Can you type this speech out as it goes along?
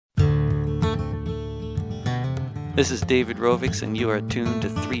This is David Rovix, and you are tuned to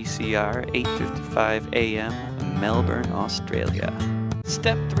 3CR 8:55 AM, Melbourne, Australia.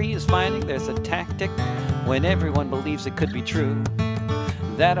 Step 3 is finding there's a tactic when everyone believes it could be true.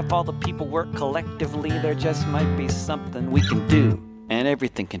 That if all the people work collectively, there just might be something we can do, and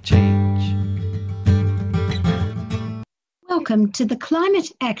everything can change. Welcome to the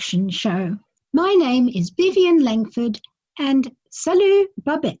Climate Action Show. My name is Vivian Langford, and salut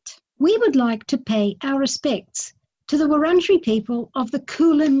Babette. We would like to pay our respects to the Wurundjeri people of the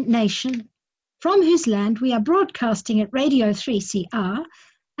Kulin Nation, from whose land we are broadcasting at Radio 3CR,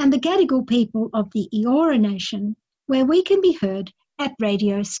 and the Gadigal people of the Eora Nation, where we can be heard at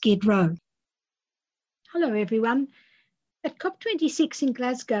Radio Skid Row. Hello everyone. At COP26 in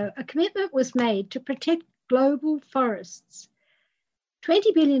Glasgow, a commitment was made to protect global forests.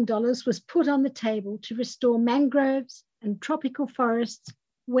 $20 billion was put on the table to restore mangroves and tropical forests,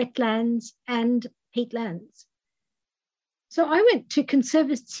 wetlands and peatlands. So I went to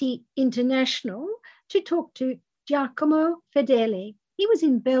Conservancy International to talk to Giacomo Fedeli. He was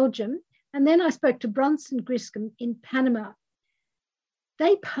in Belgium, and then I spoke to Bronson Griscom in Panama.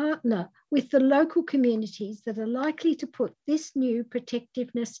 They partner with the local communities that are likely to put this new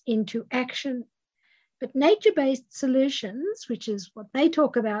protectiveness into action. But nature-based solutions, which is what they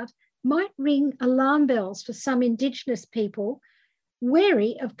talk about, might ring alarm bells for some Indigenous people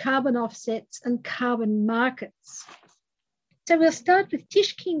wary of carbon offsets and carbon markets. So we'll start with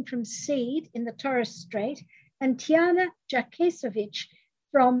Tish King from SEED in the Torres Strait and Tiana Jakesovic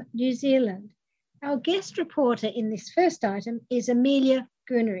from New Zealand. Our guest reporter in this first item is Amelia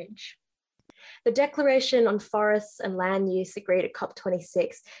Gunnerich. The Declaration on Forests and Land Use agreed at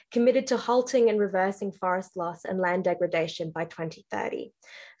COP26 committed to halting and reversing forest loss and land degradation by 2030.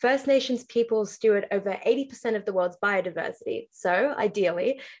 First Nations peoples steward over 80% of the world's biodiversity. So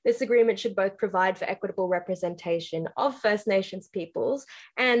ideally, this agreement should both provide for equitable representation of First Nations peoples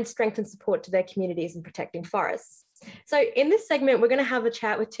and strengthen support to their communities in protecting forests. So in this segment, we're going to have a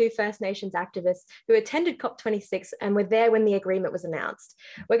chat with two First Nations activists who attended COP26 and were there when the agreement was announced.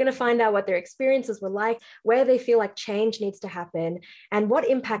 We're going to find out what their experiences were like, where they feel like change needs to happen, and what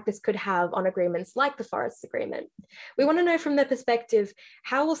impact this could have on agreements like the Forests Agreement. We want to know from their perspective,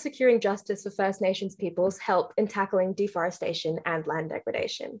 how will securing justice for First Nations peoples help in tackling deforestation and land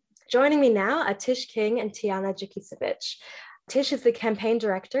degradation? Joining me now are Tish King and Tiana Jakicevic. Tish is the campaign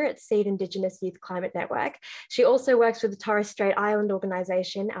director at SEED Indigenous Youth Climate Network. She also works with the Torres Strait Island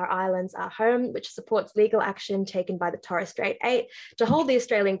organisation, Our Islands, Our Home, which supports legal action taken by the Torres Strait 8 to hold the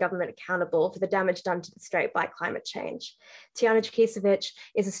Australian government accountable for the damage done to the strait by climate change. Tiana Jakicevic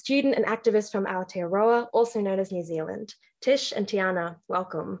is a student and activist from Aotearoa, also known as New Zealand. Tish and Tiana,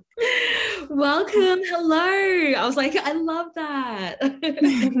 welcome. Welcome. Hello. I was like, I love that.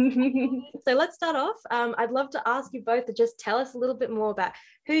 So let's start off. I'd love to ask you both to just tell us a little bit more about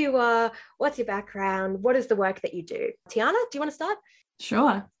who you are, what's your background, what is the work that you do? Tiana, do you want to start?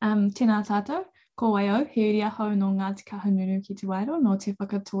 Sure. Tēnā tātou, ko waio, he ria hau no Ngāti Kahungunu ki te wairo, no te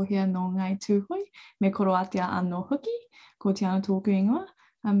whakatohia no ngai tūhoi, me koroatia anō hoki, ko Tiana tōku ingoa.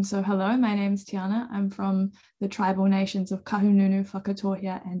 So hello, my name is Tiana. I'm from the tribal nations of Kahungunu,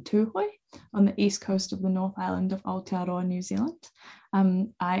 Whakatohia and Tūhoe on the east coast of the North Island of Aotearoa, New Zealand.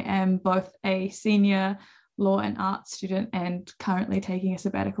 I am both a senior law and arts student and currently taking a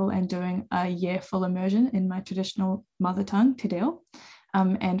sabbatical and doing a year full immersion in my traditional mother tongue, Te Reo,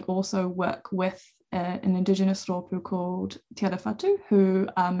 and also work with an Indigenous rōpū called Te Arawhatu, who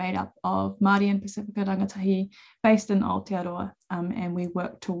are made up of Māori and Pasifika rangatahi based in Aotearoa, and we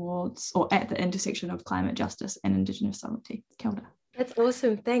work towards or at the intersection of climate justice and Indigenous sovereignty. Kia ora. That's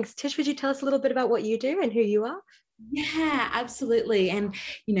awesome. Thanks. Tish, would you tell us a little bit about what you do and who you are? Yeah, absolutely. And,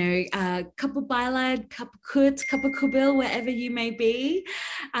 kapa bailad, kapa kut, kapa kubil, wherever you may be.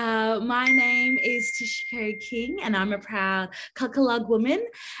 My name is Tishiko King, and I'm a proud Kakalug woman.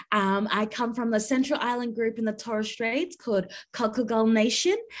 I come from the Central Island group in the Torres Straits called Kalkagal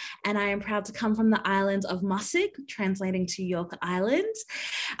Nation, and I am proud to come from the island of Musik, translating to York Island.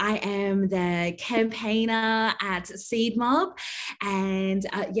 I am the campaigner at Seed Mob, and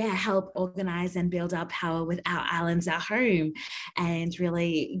help organize and build our power with our island. Our home, and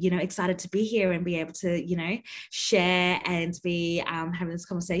really excited to be here and be able to share and be having this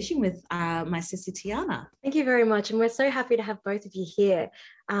conversation with my sister Tiana. Thank you very much, and we're so happy to have both of you here.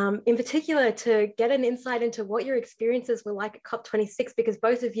 In particular, to get an insight into what your experiences were like at COP26, because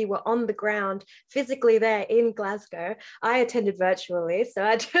both of you were on the ground physically there in Glasgow. I attended virtually, so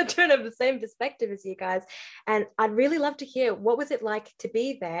I don't have the same perspective as you guys. And I'd really love to hear, what was it like to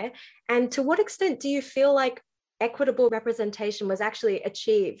be there? And to what extent do you feel like equitable representation was actually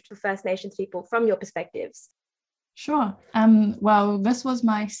achieved for First Nations people from your perspectives? Sure. Well, this was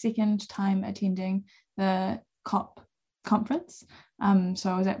my second time attending the COP conference. So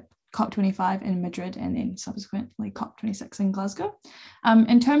I was at COP25 in Madrid and then subsequently COP26 in Glasgow.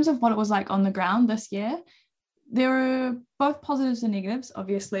 In terms of what it was like on the ground this year, there were both positives and negatives.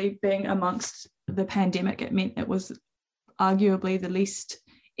 Obviously, being amongst the pandemic, it meant it was arguably the least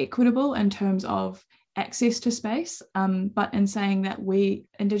equitable in terms of access to space. But in saying that, we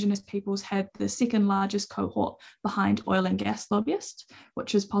Indigenous peoples had the second largest cohort behind oil and gas lobbyists,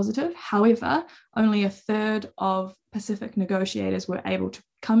 which is positive. However, only a third of Pacific negotiators were able to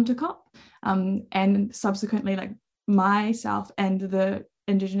come to COP. And subsequently, like myself and the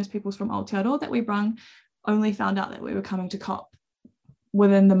Indigenous peoples from Aotearoa that we brung only found out that we were coming to COP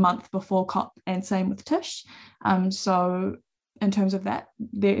within the month before COP, and same with Tish. So in terms of that,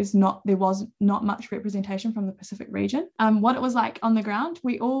 there was not much representation from the Pacific region. What it was like on the ground,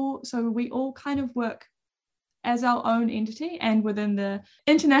 we all kind of work as our own entity and within the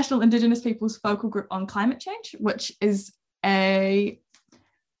International Indigenous Peoples Focal Group on Climate Change, which is a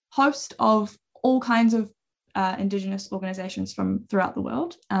host of all kinds of Indigenous organizations from throughout the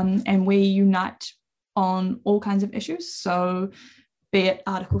world. And we unite on all kinds of issues. So be it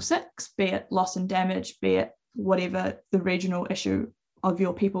Article 6, be it loss and damage, be it whatever the regional issue of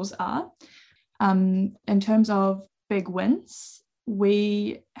your peoples are. In terms of big wins,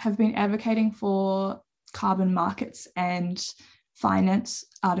 we have been advocating for carbon markets and finance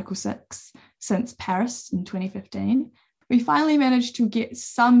Article 6 since Paris in 2015. We finally managed to get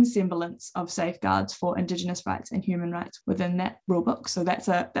some semblance of safeguards for Indigenous rights and human rights within that rulebook. So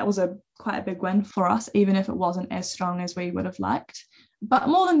that was quite a big win for us, even if it wasn't as strong as we would have liked. But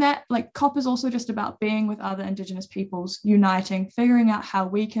more than that, like COP is also just about being with other Indigenous peoples, uniting, figuring out how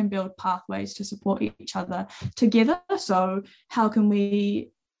we can build pathways to support each other together. So how can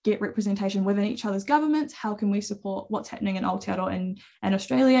we get representation within each other's governments? How can we support what's happening in Aotearoa and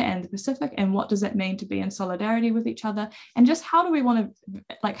Australia and the Pacific? And what does that mean to be in solidarity with each other? And just how do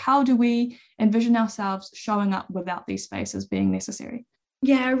we envision ourselves showing up without these spaces being necessary?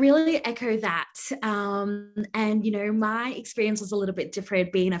 Yeah, I really echo that. And, my experience was a little bit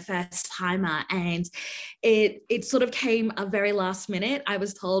different being a first timer, and it sort of came a very last minute. I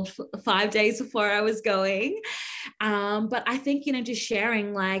was told 5 days before I was going. But I think, just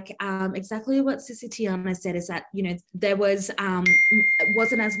sharing exactly what Sissy Tiana said is that, there wasn't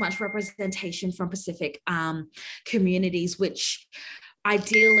as much representation from Pacific communities, which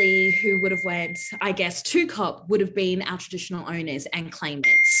ideally who would have went, I guess, to COP would have been our traditional owners and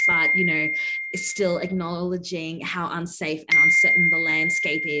claimants, but, it's still acknowledging how unsafe and uncertain the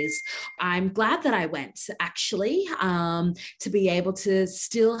landscape is. I'm glad that I went, actually, to be able to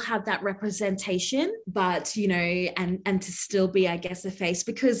still have that representation, but, and to still be, I guess, a face,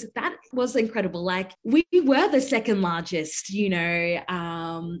 because that was incredible. Like, we were the second largest,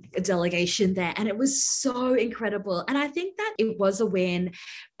 delegation there, and it was so incredible. And I think that it was a win,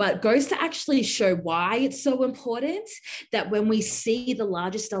 but goes to actually show why it's so important that when we see the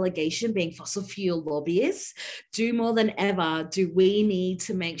largest delegation being fossil fuel lobbyists, do more than ever do we need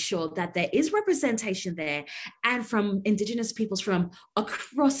to make sure that there is representation there, and from Indigenous peoples from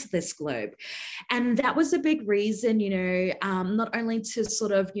across this globe. And that was a big reason, not only to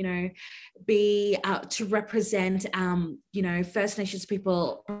sort of, be to represent, First Nations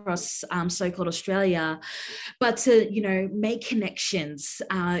people across so-called Australia, but to, make connections,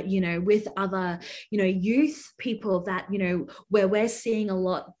 with other, youth people that, where we're seeing a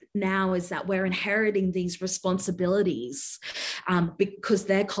lot now is that we're inheriting these responsibilities because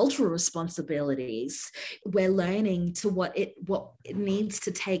they're cultural responsibilities. We're learning to what it needs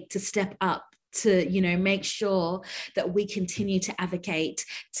to take to step up to, make sure that we continue to advocate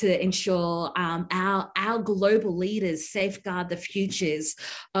to ensure our global leaders safeguard the futures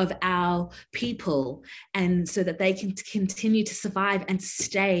of our people, and so that they can continue to survive and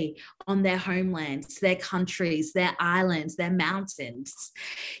stay on their homelands, their countries, their islands, their mountains.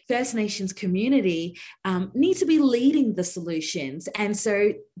 First Nations community need to be leading the solutions. And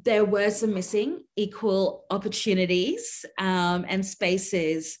so there were some missing equal opportunities and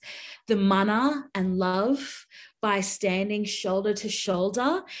spaces. The mana and love by standing shoulder to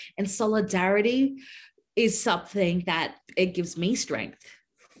shoulder and solidarity is something that it gives me strength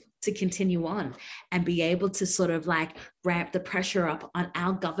to continue on and be able to sort of ramp the pressure up on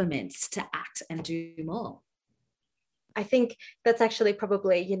our governments to act and do more. I think that's actually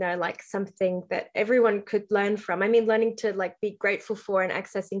probably, something that everyone could learn from. I mean, learning to be grateful for and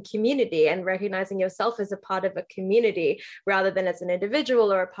accessing community and recognizing yourself as a part of a community rather than as an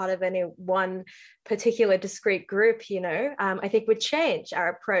individual or a part of any one particular discrete group, I think would change our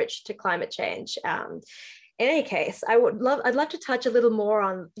approach to climate change. In any case, I'd love to touch a little more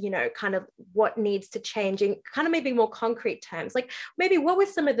on, kind of what needs to change in kind of maybe more concrete terms. Like maybe what were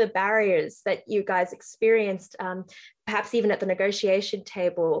some of the barriers that you guys experienced, perhaps even at the negotiation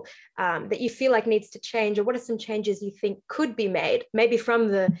table, that you feel like needs to change, or what are some changes you think could be made, maybe from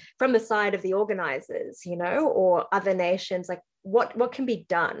the side of the organizers, or other nations? Like what can be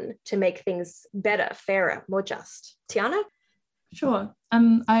done to make things better, fairer, more just? Tiana? Sure.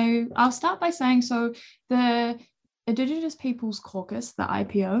 I'll start by saying, so the Indigenous Peoples Caucus, the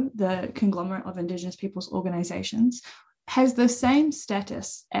IPO, the conglomerate of Indigenous Peoples organizations, has the same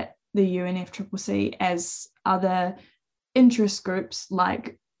status at the UNFCCC as other interest groups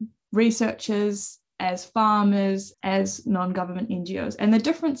like researchers, as farmers, as non-government NGOs. And the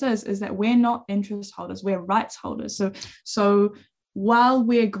difference is that we're not interest holders, we're rights holders. So while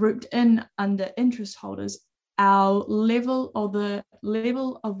we're grouped in under interest holders, our level, or the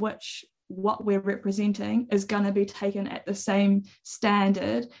level of which what we're representing, is going to be taken at the same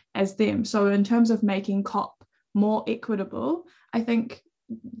standard as them. So in terms of making COP more equitable, I think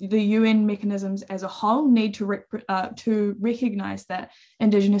the UN mechanisms as a whole need to recognise that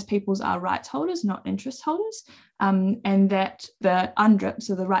Indigenous peoples are rights holders, not interest holders, and that the UNDRIP,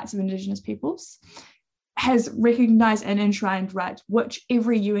 so the rights of Indigenous peoples, has recognised and enshrined rights which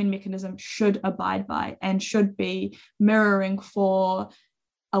every UN mechanism should abide by and should be mirroring for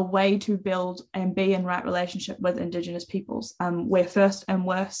a way to build and be in right relationship with Indigenous peoples. We're first and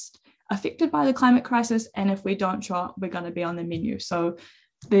worst affected by the climate crisis, and if we don't show up, we're going to be on the menu. So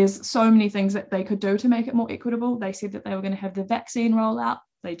there's so many things that they could do to make it more equitable. They said that they were going to have the vaccine rollout.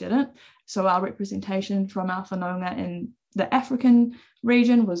 They didn't. So our representation from our whanaunga in the African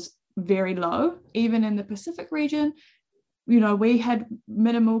region was very low. Even in the Pacific region, we had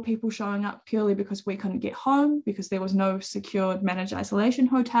minimal people showing up purely because we couldn't get home, because there was no secured managed isolation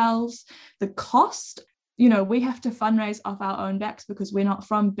hotels. The cost, we have to fundraise off our own backs because we're not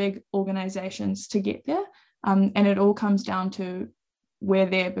from big organizations to get there. And it all comes down to we're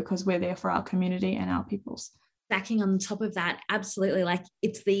there because we're there for our community and our peoples. Backing on top of that, absolutely, like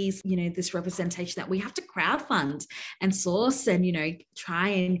it's these, this representation that we have to crowdfund and source and, try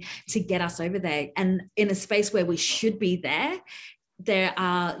and to get us over there. And in a space where we should be there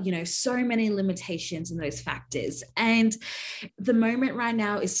are, so many limitations in those factors. And the moment right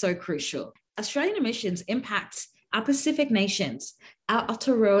now is so crucial. Australian emissions impact our Pacific nations, our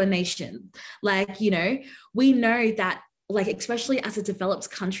Aotearoa nation. We know that, especially as a developed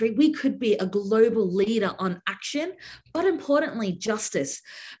country, we could be a global leader on action, but importantly, justice.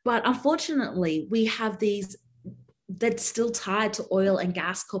 But unfortunately, we have these that's still tied to oil and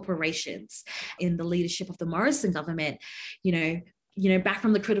gas corporations in the leadership of the Morrison government, back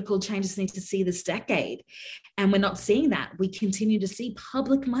from the critical changes need to see this decade. And we're not seeing that. We continue to see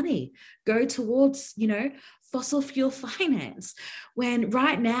public money go towards, fossil fuel finance, when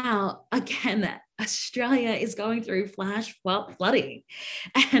right now, again, Australia is going through flash flooding,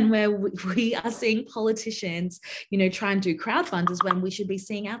 and where we are seeing politicians, try and do crowdfunders when we should be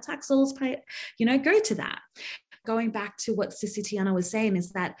seeing our tax dollars pay, go to that. Going back to what Sissy Tiana was saying,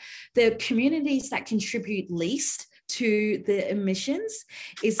 is that the communities that contribute least to the emissions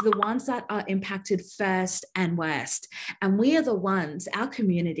is the ones that are impacted first and worst. And we are the ones, our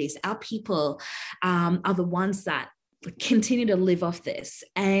communities, our people are the ones that continue to live off this.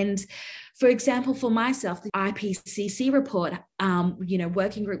 And for example, for myself, the IPCC report,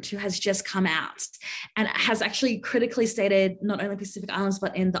 Working Group 2 has just come out and has actually critically stated not only Pacific Islands,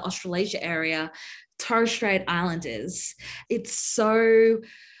 but in the Australasia area, Torres Strait Islanders. It's so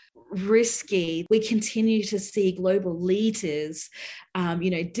risky. We continue to see global leaders,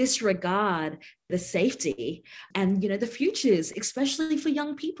 disregard the safety and, the futures, especially for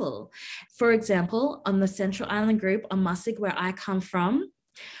young people. For example, on the Central Island Group on Masig, where I come from,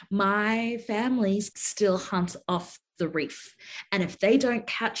 my family still hunt off the reef. And if they don't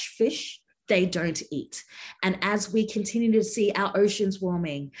catch fish, they don't eat. And as we continue to see our oceans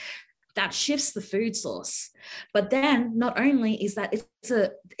warming, that shifts the food source. But then not only is that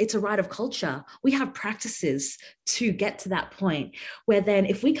it's a right of culture, we have practices to get to that point where then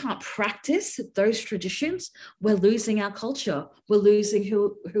if we can't practice those traditions, we're losing our culture, we're losing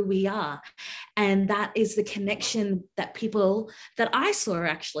who we are. And that is the connection that I saw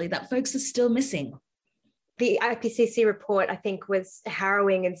actually, that folks are still missing. The IPCC report, I think, was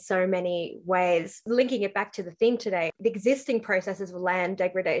harrowing in so many ways. Linking it back to the theme today, the existing processes of land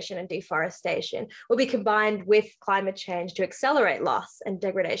degradation and deforestation will be combined with climate change to accelerate loss and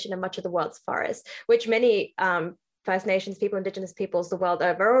degradation in much of the world's forests, which many First Nations people, Indigenous peoples the world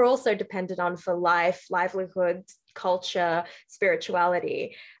over are also dependent on for life, livelihoods, culture,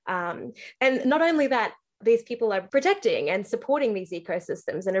 spirituality. And not only that, these people are protecting and supporting these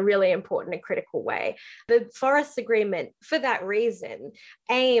ecosystems in a really important and critical way. The Forests Agreement, for that reason,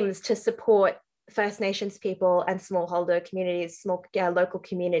 aims to support First Nations people and smallholder communities, small local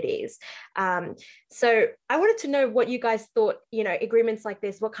communities. So I wanted to know what you guys thought, agreements like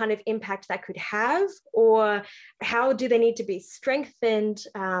this, what kind of impact that could have, or how do they need to be strengthened?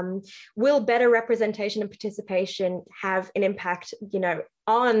 Will better representation and participation have an impact,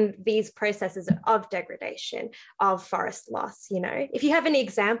 on these processes of degradation, of forest loss? If you have any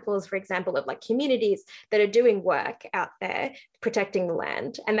examples, for example, of like communities that are doing work out there protecting the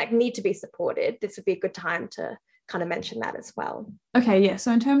land and that need to be supported, this would be a good time to kind of mention that as well. Okay, yeah.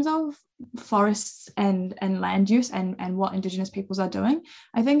 So in terms of forests and land use and what Indigenous peoples are doing,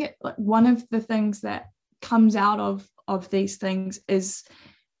 I think one of the things that comes out of these things is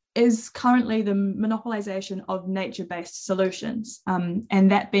currently the monopolization of nature-based solutions, and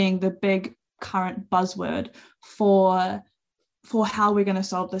that being the big current buzzword for how we're going to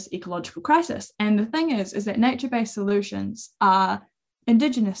solve this ecological crisis. And the thing is that nature-based solutions are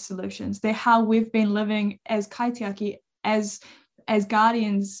Indigenous solutions. They're how we've been living as kaitiaki, as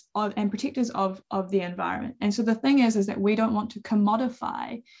guardians of and protectors of the environment. And so the thing is that we don't want to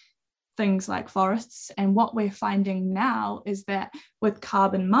commodify things like forests. And what we're finding now is that with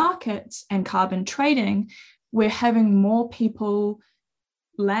carbon markets and carbon trading, we're having more people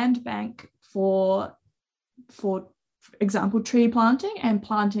land bank for example, tree planting and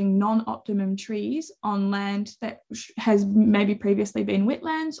planting non-optimum trees on land that has maybe previously been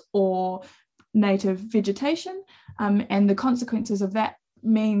wetlands or native vegetation. And the consequences of that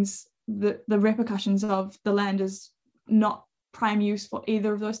means that the repercussions of the land is not prime use for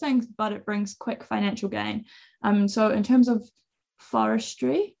either of those things, but it brings quick financial gain. So in terms of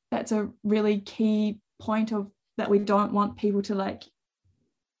forestry, that's a really key point of that we don't want people to like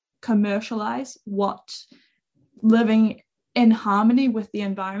commercialize what living in harmony with the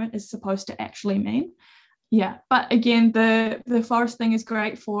environment is supposed to actually mean. Yeah, but again, the forest thing is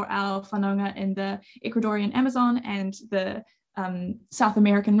great for our whanaunga in the Ecuadorian Amazon and the South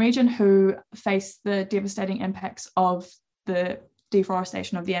American region who face the devastating impacts of the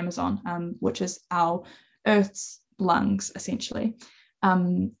deforestation of the Amazon, which is our Earth's lungs, essentially.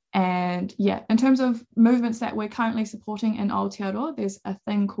 And yeah, in terms of movements that we're currently supporting in Aotearoa, there's a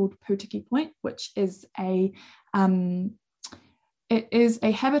thing called Putiki Point, which is a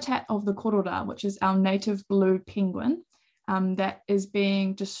habitat of the korora, which is our native blue penguin, that is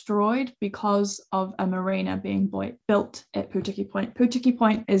being destroyed because of a marina being built at Putiki Point. Putiki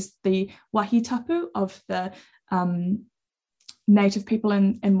Point is the wahitapu of the native people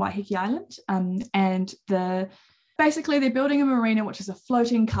in Waiheke Island, and basically they're building a marina which is a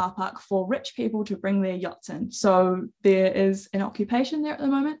floating car park for rich people to bring their yachts in. So there is an occupation there at the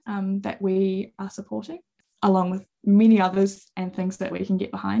moment that we are supporting, along with many others and things that we can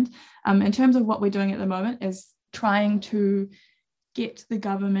get behind. In terms of what we're doing at the moment is trying to get the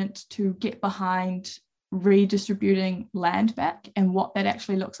government to get behind redistributing land back and what that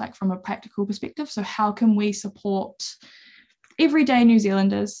actually looks like from a practical perspective. So how can we support everyday New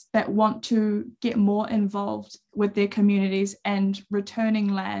Zealanders that want to get more involved with their communities and returning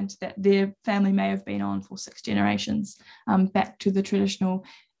land that their family may have been on for 6 generations back to the traditional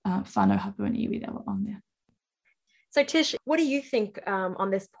whānau hapu and iwi that were on there. So Tish, what do you think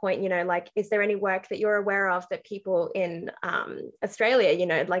on this point? Is there any work that you're aware of that people in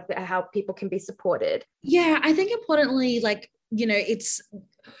Australia, how people can be supported? Yeah, I think importantly,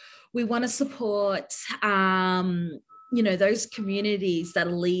 we want to support those communities that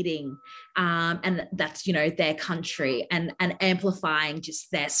are leading and that's, their country and amplifying just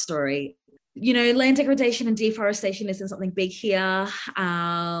their story. Land degradation and deforestation isn't something big here.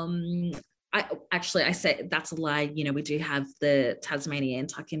 I say that's a lie. We do have the Tasmanian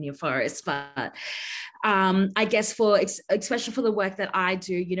Tuckinia forest, but I guess especially for the work that I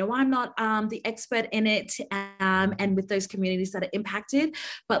do, I'm not the expert in it and with those communities that are impacted,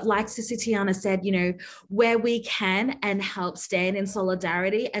 but like Sissy Tiana said, where we can and help stand in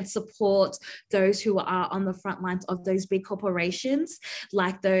solidarity and support those who are on the front lines of those big corporations,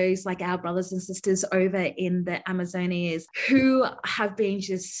 like our brothers and sisters over in the Amazonias who have been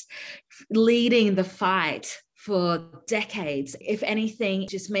just leading the fight for decades. If anything,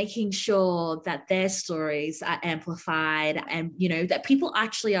 just making sure that their stories are amplified and, that people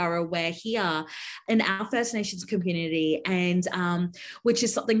actually are aware here in our First Nations community, and which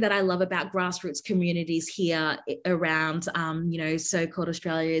is something that I love about grassroots communities here around, so-called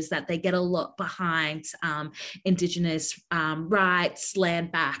Australia, is that they get a lot behind Indigenous rights,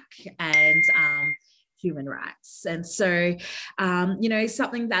 land back, and human rights. And so,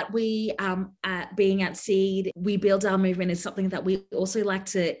 something that we, being at SEED, We Build Our movement is something that we also like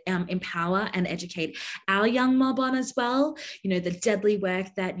to empower and educate our young mob on as well. The deadly work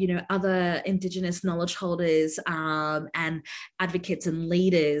that, other Indigenous knowledge holders and advocates and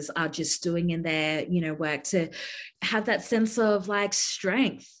leaders are just doing in their, work to have that sense of like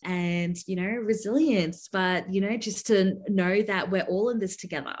strength and, resilience, but, just to know that we're all in this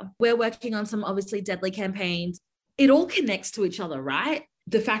together. We're working on some obviously deadly campaigns. It all connects to each other, right?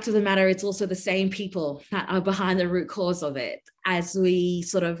 The fact of the matter, it's also the same people that are behind the root cause of it. As we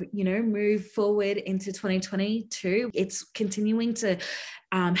sort of, move forward into 2022, it's continuing to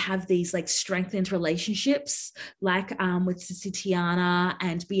have these like strengthened relationships, like with Sisi Tiana,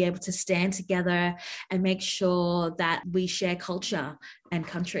 and be able to stand together and make sure that we share culture and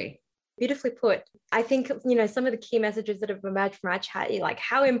country. Beautifully put. I think, some of the key messages that have emerged from our chat, like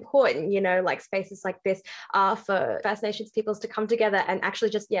how important, like spaces like this are for First Nations peoples to come together and actually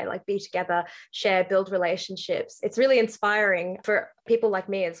just, be together, share, build relationships. It's really inspiring for people like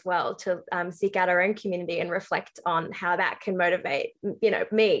me as well to seek out our own community and reflect on how that can motivate,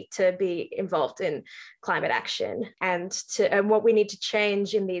 me to be involved in climate action and what we need to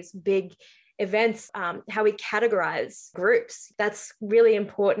change in these big events, how we categorize groups. That's really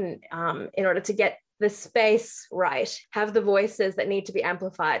important in order to get the space right, have the voices that need to be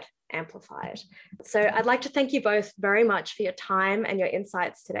amplified. So I'd like to thank you both very much for your time and your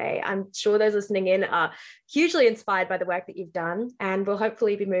insights today. I'm sure those listening in are hugely inspired by the work that you've done and will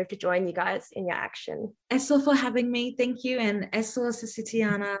hopefully be moved to join you guys in your action. Esso for having me. Thank you. And Esso, Sisi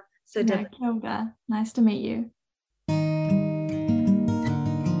Tiana. So nice to meet you.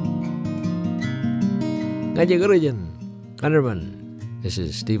 Ngajagarajan, Gunnerman. This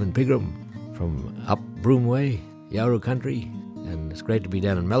is Stephen Pigram from up Broomway, Yawuru Country, and it's great to be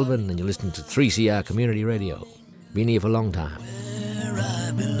down in Melbourne, and you're listening to 3CR Community Radio. Been here for a long time. Where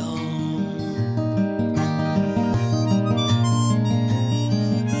I belong.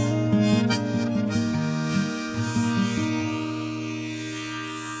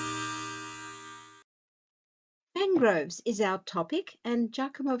 Mangroves is our topic, and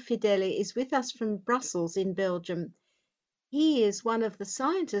Giacomo Fedeli is with us from Brussels in Belgium. He is one of the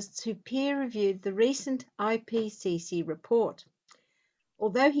scientists who peer-reviewed the recent IPCC report.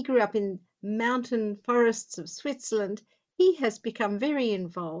 Although he grew up in mountain forests of Switzerland, he has become very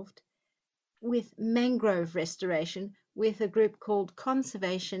involved with mangrove restoration with a group called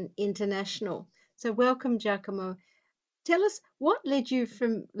Conservation International. So welcome, Giacomo. Tell us, what led you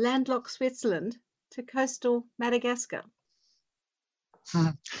from landlocked Switzerland to coastal Madagascar?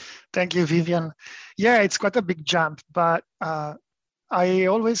 Thank you, Vivian. Yeah, it's quite a big jump, but I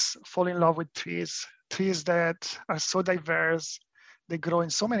always fall in love with trees that are so diverse. They grow in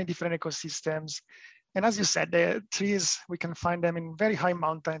so many different ecosystems. And as you said, the trees, we can find them in very high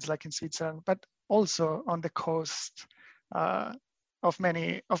mountains like in Switzerland, but also on the coast of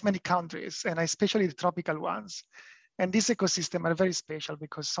many countries, and especially the tropical ones. And these ecosystems are very special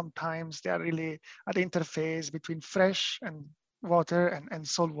because sometimes they are really at the interface between fresh and water and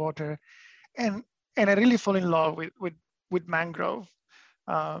salt water. And I really fall in love with mangrove.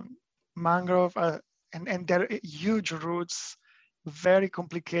 Mangrove and their huge roots, very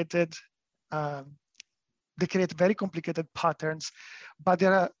complicated. They create very complicated patterns, but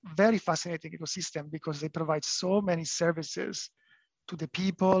they're a very fascinating ecosystem because they provide so many services to the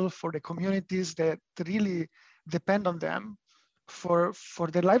people, for the communities that really depend on them for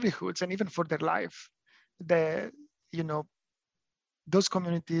their livelihoods and even for their life. Those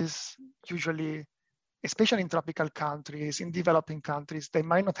communities usually, especially in tropical countries, in developing countries, they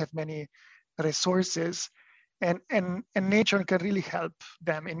might not have many resources, and nature can really help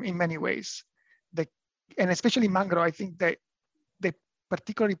them in many ways. And especially mangrove, I think they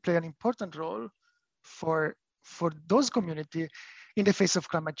particularly play an important role for those communities in the face of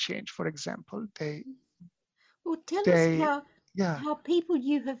climate change, for example. Tell us how people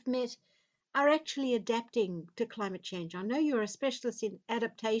you have met are actually adapting to climate change. I know you're a specialist in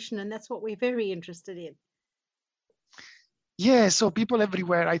adaptation, and that's what we're very interested in. Yeah, so people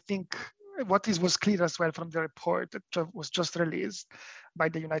everywhere, I think what was clear as well from the report that was just released by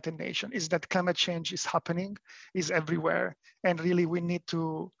the United Nations is that climate change is happening, is everywhere, and really we need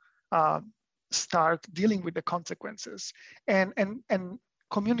to start dealing with the consequences. And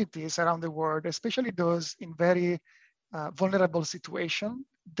communities around the world, especially those in very vulnerable situations,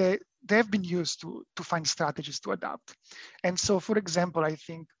 they've been used to find strategies to adapt. And so, for example, I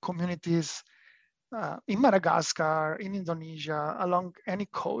think communities in Madagascar, in Indonesia, along any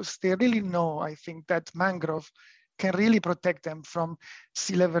coast, they really know, I think, that mangrove can really protect them from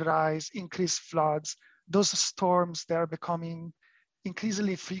sea level rise, increased floods, those storms, they are becoming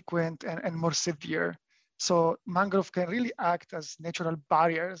increasingly frequent and more severe. So mangrove can really act as natural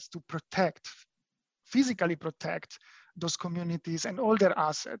barriers to protect, physically protect those communities and all their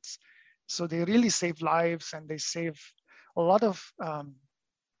assets. So they really save lives and they save a lot of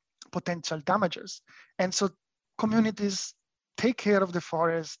potential damages. And so communities take care of the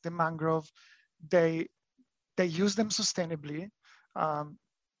forest, the mangrove, they use them sustainably.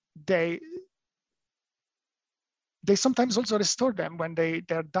 They sometimes also restore them when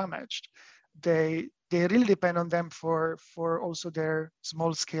they're damaged. They really depend on them for also their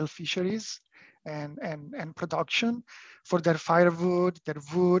small scale fisheries and production, for their firewood, their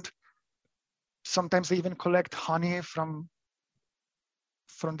wood. Sometimes they even collect honey from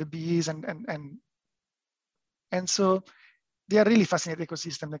the bees and so they are really fascinating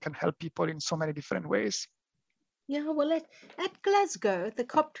ecosystem that can help people in so many different ways. Yeah, well, at Glasgow, the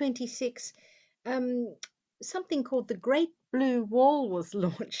COP26, something called the Great Blue Wall was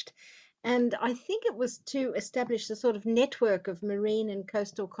launched. And I think it was to establish a sort of network of marine and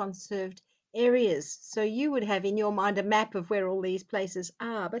coastal conserved areas. So you would have in your mind a map of where all these places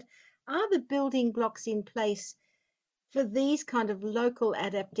are. But are the building blocks in place for these kind of local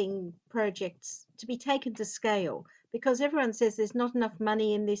adapting projects to be taken to scale? Because everyone says there's not enough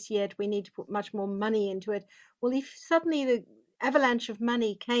money in this yet, we need to put much more money into it. Well, if suddenly the avalanche of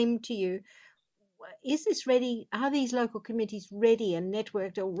money came to you, is this ready? Are these local communities ready and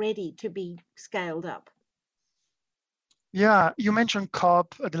networked already to be scaled up? Yeah, you mentioned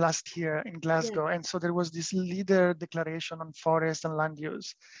COP the last year in Glasgow. Yeah. And so there was this leader declaration on forest and land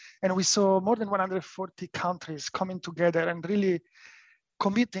use. And we saw more than 140 countries coming together and really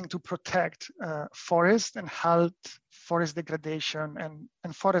committing to protect forest and halt forest degradation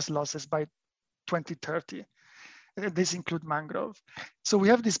and forest losses by 2030. This include mangrove. So we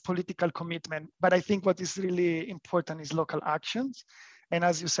have this political commitment, but I think what is really important is local actions. And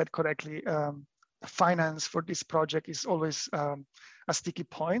as you said correctly, finance for this project is always a sticky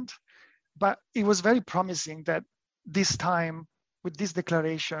point. But it was very promising that this time with this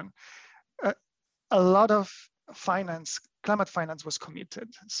declaration, a lot of climate finance was committed.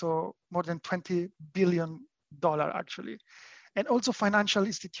 So more than $20 billion actually. And also financial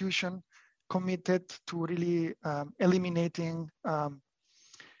institution committed to really eliminating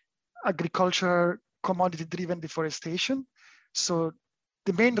agriculture commodity-driven deforestation. So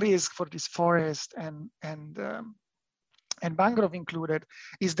the main risk for this forest and mangrove included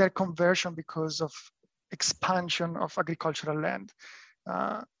is their conversion because of expansion of agricultural land,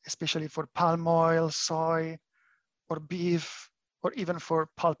 especially for palm oil, soy, or beef, or even for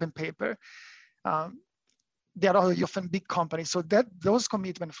pulp and paper. They are often big companies, so that those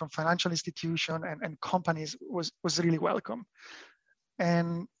commitments from financial institutions and companies was really welcome.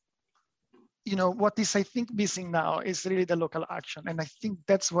 And you know what is, I think, missing now is really the local action, and I think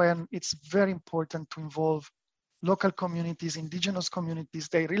that's when it's very important to involve local communities, indigenous communities.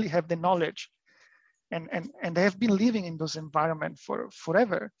 They really have the knowledge, and they have been living in those environments for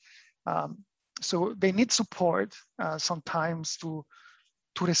forever. So they need support sometimes to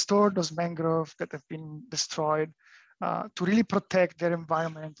restore those mangroves that have been destroyed, to really protect their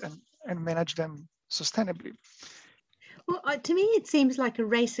environment and manage them sustainably. Well, to me, it seems like a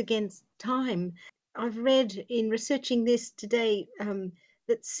race against time. I've read in researching this today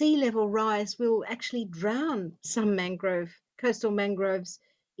that sea level rise will actually drown some coastal mangroves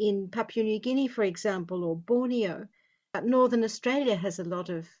in Papua New Guinea, for example, or Borneo. Northern Australia has a lot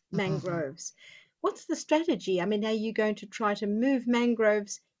of mangroves. What's the strategy? I mean, are you going to try to move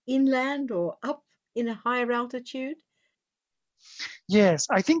mangroves inland or up in a higher altitude? Yes,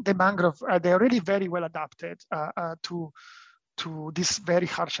 I think the mangrove, they're really very well adapted to this very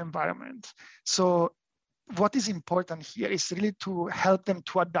harsh environment. So what is important here is really to help them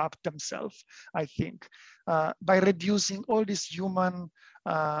to adapt themselves, I think, by reducing all this human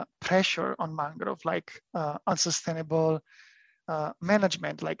pressure on mangrove, like unsustainable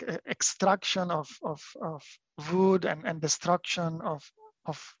management, like extraction of wood and destruction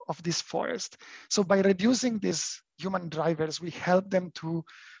of this forest. So by reducing these human drivers, we help them to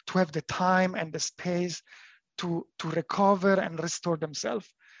have the time and the space to recover and restore themselves.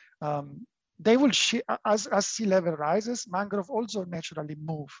 They will, as sea level rises, mangrove also naturally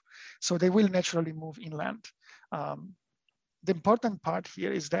move. So they will naturally move inland. The important part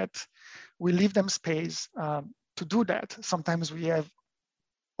here is that we leave them space to do that. Sometimes we have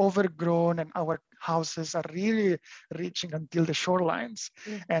overgrown and our houses are really reaching until the shorelines.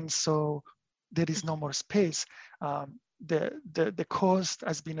 And so there is no more space. The coast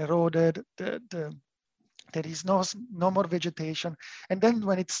has been eroded. The There is no more vegetation, and then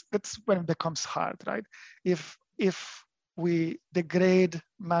that's when it becomes hard, right? If we degrade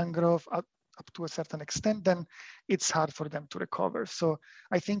mangrove up to a certain extent, then it's hard for them to recover. So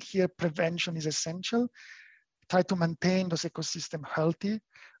I think here prevention is essential. Try to maintain those ecosystems healthy.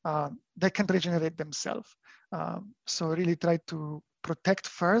 They can regenerate themselves. So really try to protect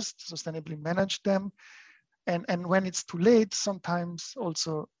first, sustainably manage them. And when it's too late, sometimes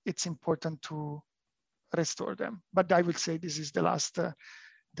also it's important to restore them. But I would say this is the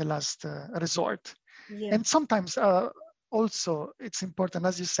last resort. Yeah. And sometimes also it's important,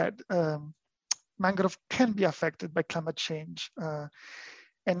 as you said, mangrove can be affected by climate change.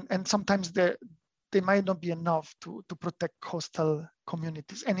 And sometimes they might not be enough to protect coastal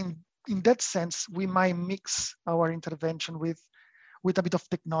communities. And in that sense, we might mix our intervention with a bit of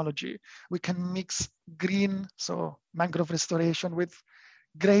technology. We can mix green, so mangrove restoration, with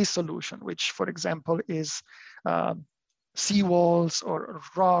gray solution, which, for example, is seawalls or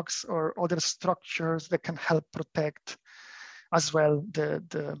rocks or other structures that can help protect as well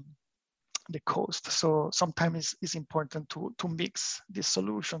the coast. So sometimes it's important to mix this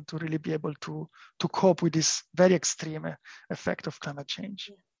solution to really be able to cope with this very extreme effect of climate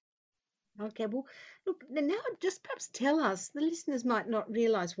change. Okay, well, look, now just perhaps tell us, the listeners might not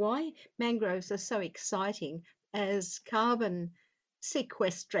realize why mangroves are so exciting as carbon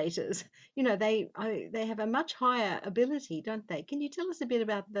sequestrators. You know, they have a much higher ability, don't they? Can you tell us a bit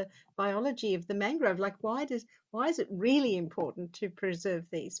about the biology of the mangrove? Like, why is it really important to preserve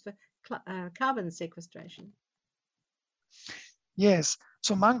these for carbon sequestration? Yes,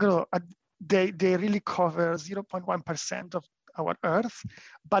 so mangrove, they really cover 0.1% of our Earth,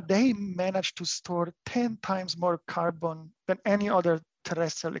 but they manage to store 10 times more carbon than any other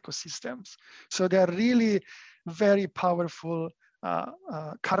terrestrial ecosystems. So they are really very powerful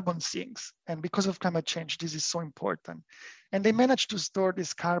carbon sinks. And because of climate change, this is so important. And they manage to store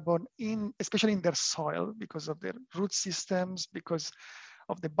this carbon especially in their soil, because of their root systems, because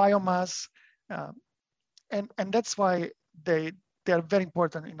of the biomass. And that's why they are very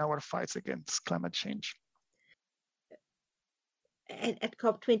important in our fights against climate change. At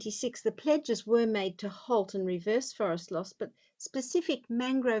COP26, the pledges were made to halt and reverse forest loss, but specific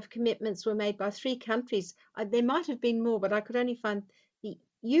mangrove commitments were made by 3 countries. There might have been more, but I could only find the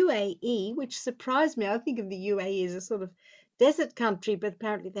UAE, which surprised me. I think of the UAE as a sort of desert country, but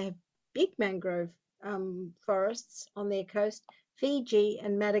apparently they have big mangrove forests on their coast, Fiji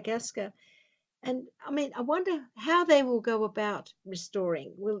and Madagascar. And I mean, I wonder how they will go about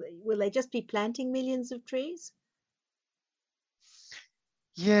restoring. Will they just be planting millions of trees?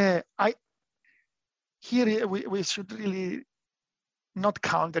 Yeah, here we should really not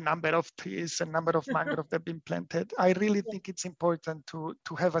count the number of trees and number of mangrove that have been planted. I really think it's important to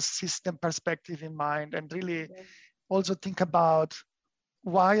have a system perspective in mind, and really also think about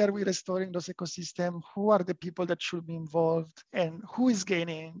why are we restoring those ecosystems? Who are the people that should be involved, and who is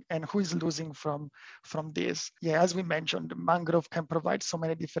gaining and who is losing from this? Yeah, as we mentioned, the mangrove can provide so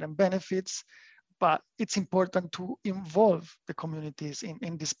many different benefits, but it's important to involve the communities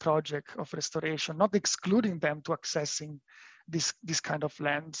in this project of restoration, not excluding them to accessing this kind of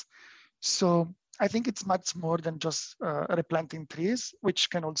lands. So I think it's much more than just replanting trees, which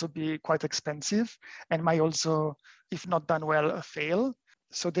can also be quite expensive and might also, if not done well, fail.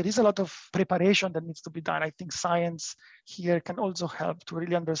 So there is a lot of preparation that needs to be done. I think science here can also help to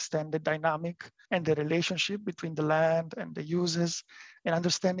really understand the dynamic and the relationship between the land and the uses, and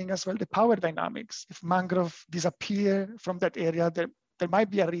understanding as well the power dynamics. If mangrove disappear from that area, there might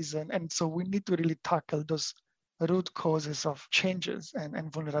be a reason. And so we need to really tackle those root causes of changes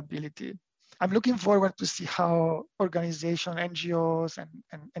and vulnerability. I'm looking forward to see how organizations, NGOs,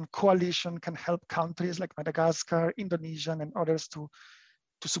 and coalition can help countries like Madagascar, Indonesia, and others to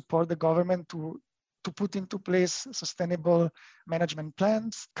support the government to put into place sustainable management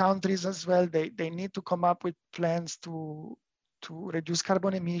plans. Countries as well, they need to come up with plans to reduce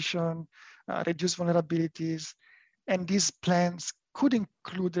carbon emission, reduce vulnerabilities. And these plans could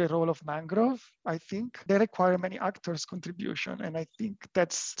include the role of mangrove. I think they require many actors' contribution. And I think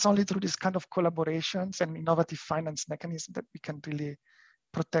it's only through this kind of collaborations and innovative finance mechanism that we can really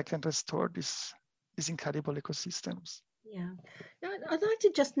protect and restore these incredible ecosystems. Yeah. Now, I'd like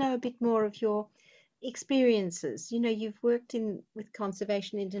to just know a bit more of your experiences. You know, you've worked with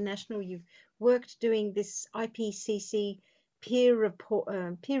Conservation International, you've worked doing this IPCC peer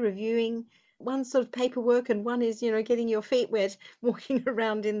reviewing one sort of paperwork and one is, getting your feet wet, walking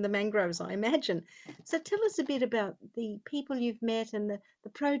around in the mangroves, I imagine. So tell us a bit about the people you've met and the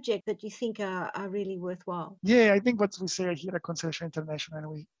project that you think are really worthwhile. Yeah, I think what we say here at Conservation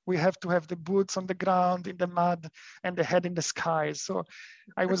International, we have to have the boots on the ground in the mud and the head in the sky. So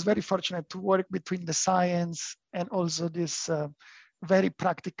I was very fortunate to work between the science and also this very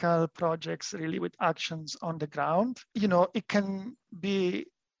practical projects, really with actions on the ground. It can be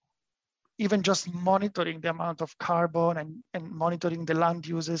even just monitoring the amount of carbon and monitoring the land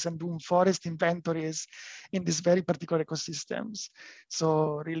uses and doing forest inventories in these very particular ecosystems.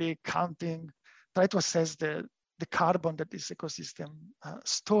 So really try to assess the carbon that this ecosystem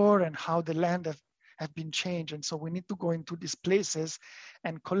store and how the land have been changed. And so we need to go into these places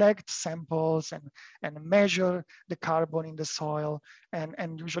and collect samples and measure the carbon in the soil.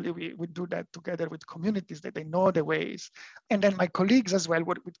 And usually we do that together with communities that they know the ways. And then my colleagues as well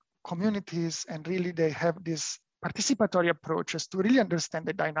work with communities, and really they have these participatory approaches to really understand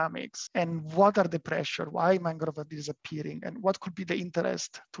the dynamics and what are the pressure, why mangrove are disappearing, and what could be the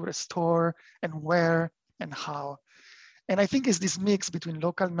interest to restore and where and how. And I think it's this mix between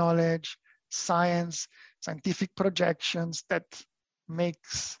local knowledge, science, scientific projections that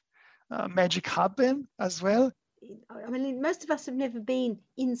makes magic happen as well. I mean, most of us have never been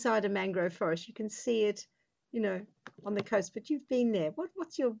inside a mangrove forest. You can see it, on the coast, but you've been there.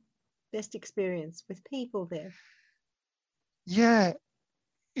 What's your best experience with people there? Yeah,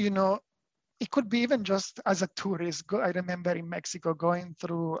 it could be even just as a tourist. I remember in Mexico going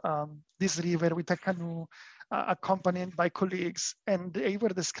through this river with a canoe accompanied by colleagues, and they were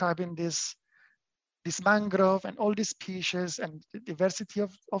describing this mangrove and all these species and the diversity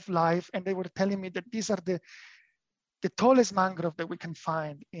of life. And they were telling me that these are the tallest mangrove that we can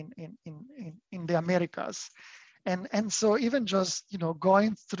find in the Americas. And so even just,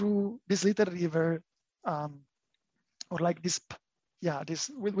 going through this little river or like this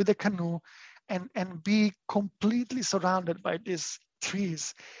with the canoe and be completely surrounded by these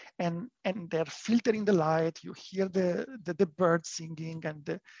trees and they're filtering the light. You hear the birds singing and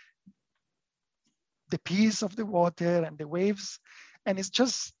the peace of the water and the waves. And it's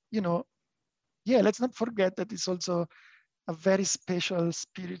just, let's not forget that it's also a very special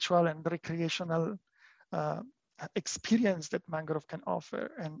spiritual and recreational experience that mangrove can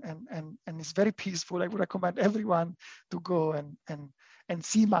offer. And it's very peaceful. I would recommend everyone to go and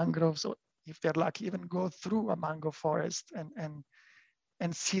see mangroves, or if they're lucky, even go through a mangrove forest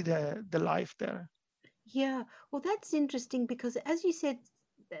and see the life there. Yeah, well, that's interesting because, as you said,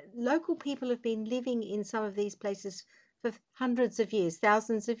 local people have been living in some of these places for hundreds of years,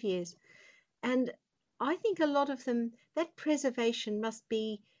 thousands of years. And I think a lot of them, that preservation must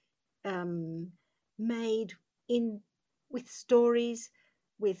be made with stories,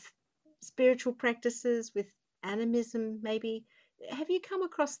 with spiritual practices, with animism, maybe. Have you come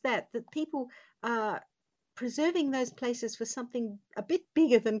across that people are preserving those places for something a bit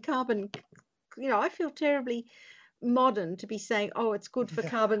bigger than carbon? I feel terribly modern to be saying, oh, it's good for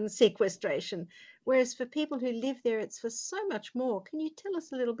carbon sequestration, whereas for people who live there, it's for so much more. Can you tell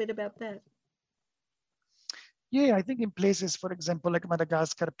us a little bit about that? Yeah, I think in places, for example, like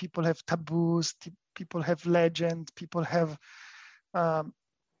Madagascar, people have taboos, people have legends, people have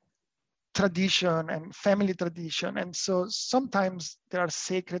tradition and family tradition. And so sometimes there are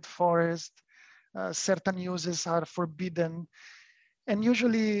sacred forests, certain uses are forbidden. And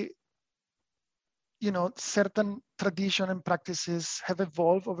usually, certain tradition and practices have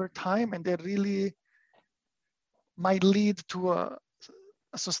evolved over time, and they really might lead to a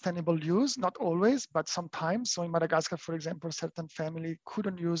sustainable use, not always, but sometimes. So in Madagascar, for example, certain family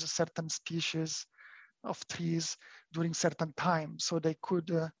couldn't use a certain species of trees during certain times. So they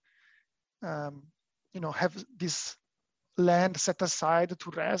could, have this land set aside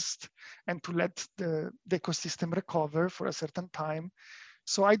to rest and to let the ecosystem recover for a certain time.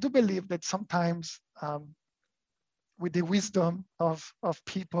 So I do believe that sometimes with the wisdom of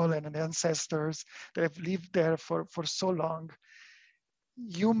people and ancestors that have lived there for so long,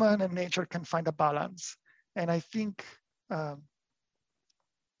 human and nature can find a balance. And I think, I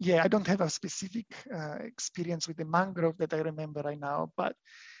don't have a specific experience with the mangrove that I remember right now, but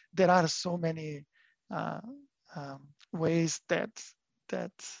there are so many ways that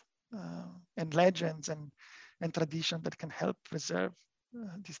and legends and tradition that can help preserve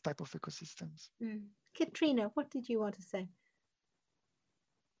this type of ecosystems. Katrina, what did you want to say?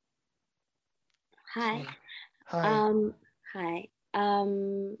 Hi. Hi.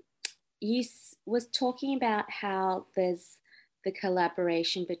 You was talking about how there's the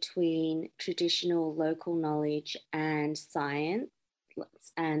collaboration between traditional local knowledge and science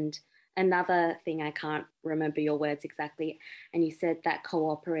and another thing, I can't remember your words exactly, and you said that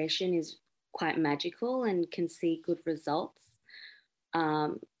cooperation is quite magical and can see good results.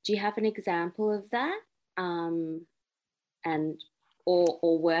 Do you have an example of that?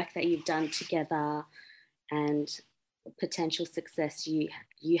 Or work that you've done together and potential success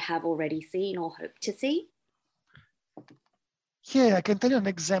you have already seen or hope to see? Yeah, I can tell you an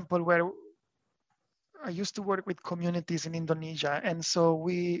example where I used to work with communities in Indonesia, and so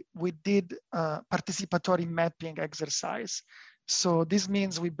we did participatory mapping exercise. So this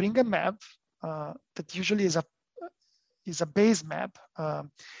means we bring a map that usually is a base map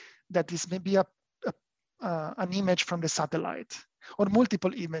that is maybe an image from the satellite or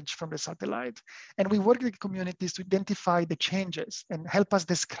multiple images from the satellite. And we work with communities to identify the changes and help us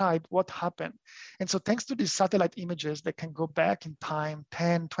describe what happened. And so thanks to these satellite images that can go back in time,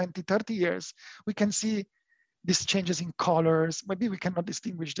 10, 20, 30 years, we can see these changes in colors. Maybe we cannot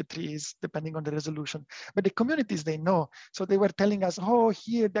distinguish the trees depending on the resolution, but the communities, they know. So they were telling us, oh,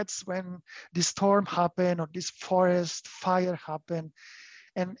 here, that's when this storm happened or this forest fire happened.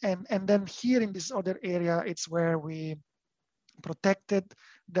 And then here in this other area, it's where we protected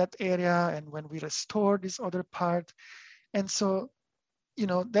that area and when we restored this other part. And so, you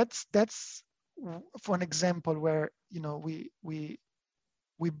know, that's for an example where, you know, we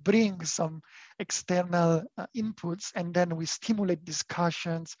bring some external inputs, and then we stimulate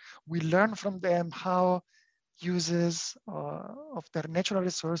discussions. We learn from them how uses of their natural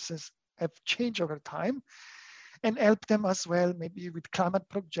resources have changed over time, and help them as well, maybe with climate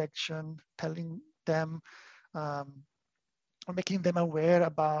projection, telling them or making them aware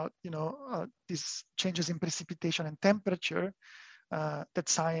about, you know, these changes in precipitation and temperature that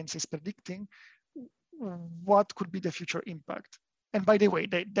science is predicting. What could be the future impact? And by the way,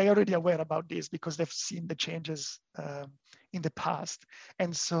 they're already aware about this because they've seen the changes in the past.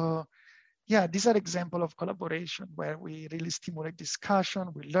 And so, yeah, these are examples of collaboration where we really stimulate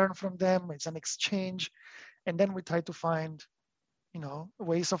discussion, we learn from them, it's an exchange, and then we try to find, you know,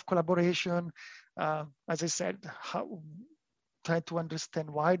 ways of collaboration. As I said, try to understand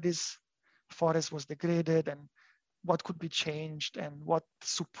why this forest was degraded and what could be changed and what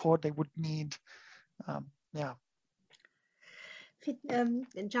support they would need. Yeah.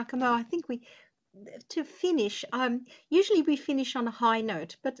 Giacomo, I think to finish, usually we finish on a high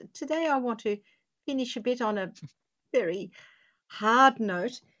note, but today I want to finish a bit on a very hard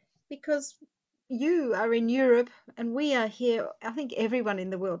note, because you are in Europe and we are here. I think everyone in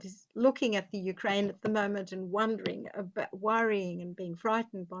the world is looking at the Ukraine at the moment and wondering about, worrying and being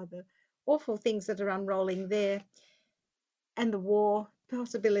frightened by the awful things that are unrolling there, and the war,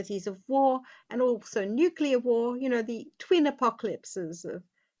 possibilities of war, and also nuclear war, you know, the twin apocalypses of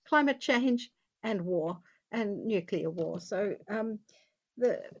climate change and war and nuclear war. So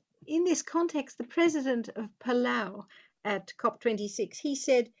in this context, the president of Palau at COP26, he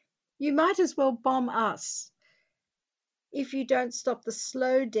said, "You might as well bomb us if you don't stop the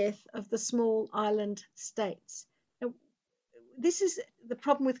slow death of the small island states." Now, this is the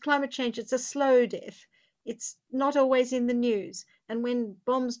problem with climate change. It's a slow death. It's not always in the news. And when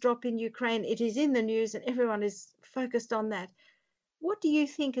bombs drop in Ukraine, it is in the news and everyone is focused on that. What do you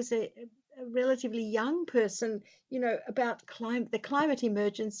think, as a relatively young person, you know, about the climate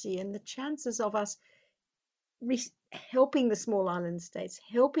emergency and the chances of us helping the small island states,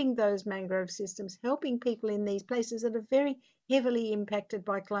 helping those mangrove systems, helping people in these places that are very heavily impacted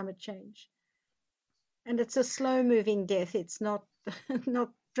by climate change? And it's a slow moving death. It's not not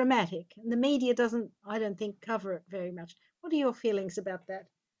dramatic. And the media doesn't, I don't think, cover it very much. What are your feelings about that?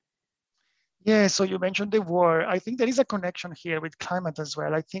 Yeah, so you mentioned the war. I think there is a connection here with climate as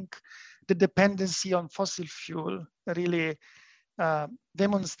well. I think the dependency on fossil fuel really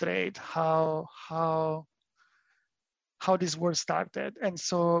demonstrate how this war started. And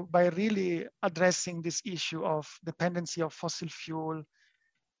so by really addressing this issue of dependency of fossil fuel,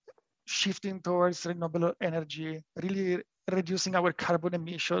 shifting towards renewable energy, really reducing our carbon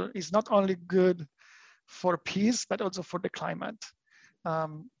emission is not only good for peace, but also for the climate.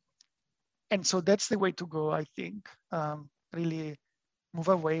 And so that's the way to go, I think. Really move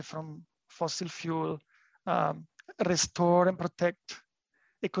away from fossil fuel, restore and protect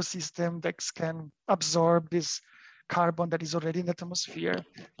ecosystem that can absorb this carbon that is already in the atmosphere,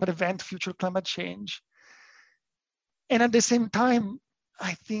 prevent future climate change. And at the same time,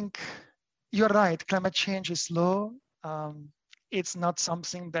 I think you're right, climate change is slow. It's not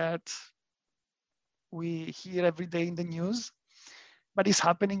something that we hear every day in the news, but it's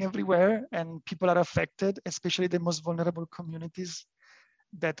happening everywhere and people are affected, especially the most vulnerable communities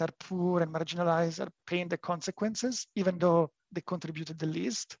that are poor and marginalized are paying the consequences, even though they contributed the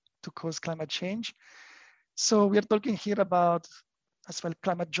least. to cause climate change. So we are talking here about as well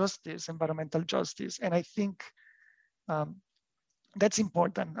climate justice, environmental justice, and I think that's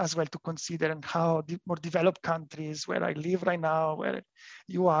important as well to consider, and how the more developed countries where I live right now, where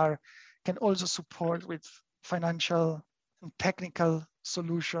you are, can also support with financial and technical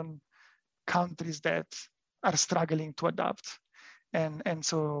solution countries that are struggling to adapt. And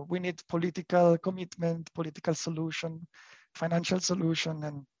so we need political commitment, political solution, financial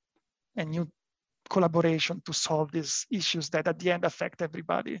solution, and new collaboration to solve these issues that at the end affect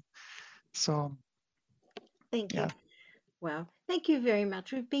everybody. So Thank yeah. you. Wow. Thank you very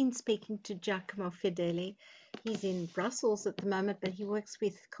much. We've been speaking to Giacomo Fedeli. He's in Brussels at the moment, but he works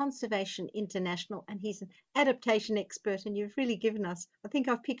with Conservation International, and he's an adaptation expert. And you've really given us, I think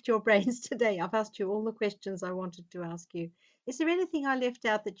I've picked your brains today. I've asked you all the questions I wanted to ask you. Is there anything I left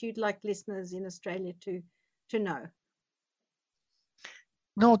out that you'd like listeners in Australia to know?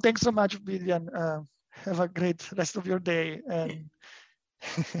 No, thanks so much, Vivian. Have a great rest of your day.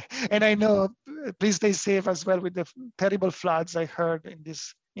 And I know, please stay safe as well with the terrible floods I heard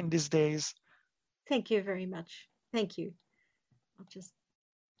in these days. Thank you very much. Thank you. I'll just...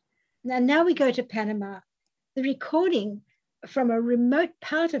 Now we go to Panama. The recording from a remote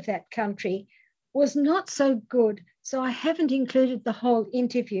part of that country was not so good, so I haven't included the whole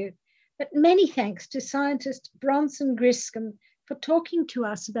interview. But many thanks to scientist Bronson Griscom for talking to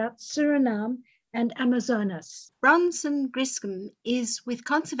us about Suriname and Amazonas. Bronson Griscom is with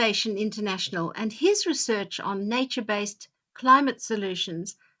Conservation International, and his research on nature-based climate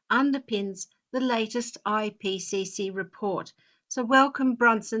solutions underpins the latest IPCC report. So welcome,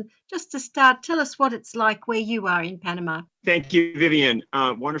 Bronson. Just to start, tell us what it's like where you are in Panama. Thank you, Vivian.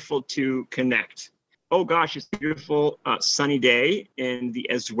 Wonderful to connect. Oh gosh, it's a beautiful sunny day in the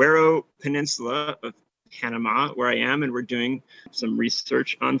Azuero Peninsula of Panama, where I am, and we're doing some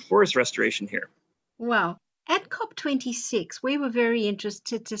research on forest restoration here. Wow. At COP26, we were very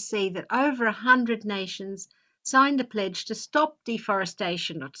interested to see that over 100 nations signed a pledge to stop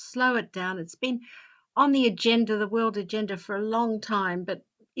deforestation or to slow it down. It's been on the agenda, the world agenda, for a long time, but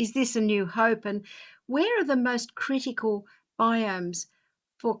is this a new hope? And where are the most critical biomes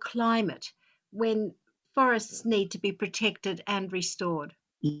for climate when forests need to be protected and restored?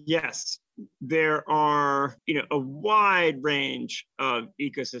 Yes, there are, a wide range of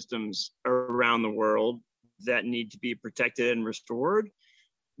ecosystems around the world that need to be protected and restored.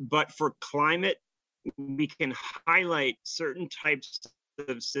 But for climate, we can highlight certain types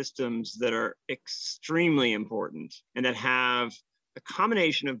of systems that are extremely important and that have a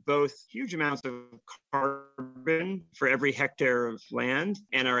combination of both huge amounts of carbon for every hectare of land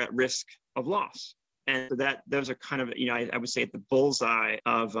and are at risk of loss. And so those are kind of, I would say at the bullseye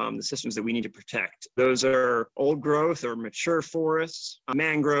of the systems that we need to protect. Those are old growth or mature forests,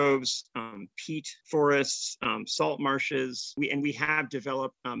 mangroves, peat forests, salt marshes. We have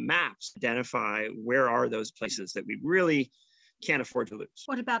developed maps to identify where are those places that we really can't afford to lose.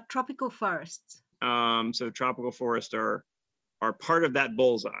 What about tropical forests? So tropical forests are part of that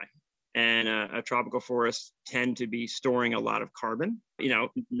bullseye. And a tropical forests tend to be storing a lot of carbon.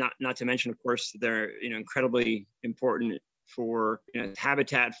 Not to mention, of course, they're incredibly important for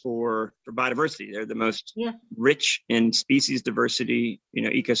habitat for biodiversity. They're the most rich in species diversity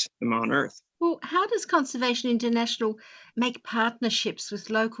ecosystem on Earth. Well, how does Conservation International make partnerships with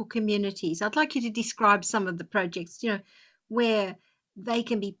local communities? I'd like you to describe some of the projects, where they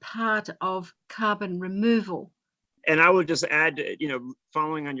can be part of carbon removal. And I would just add,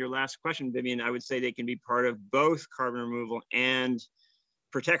 following on your last question, Vivian, I would say they can be part of both carbon removal and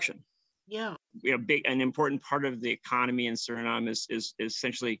protection. Yeah. An important part of the economy in Suriname is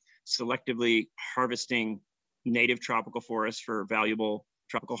essentially selectively harvesting native tropical forests for valuable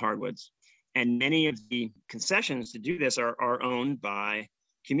tropical hardwoods. And many of the concessions to do this are owned by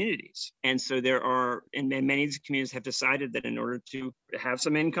communities. And so and many of these communities have decided that in order to have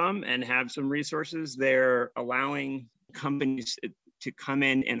some income and have some resources, they're allowing companies to come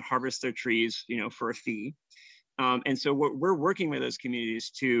in and harvest their trees, for a fee. And so we're working with those communities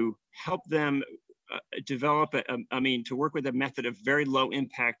to help them develop, to work with a method of very low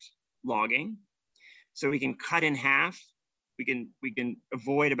impact logging. So we can cut in half, we can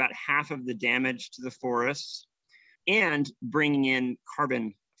avoid about half of the damage to the forests, and bringing in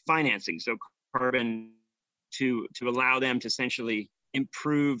carbon financing, so carbon to allow them to essentially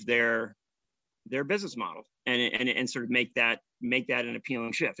improve their business model and sort of make that an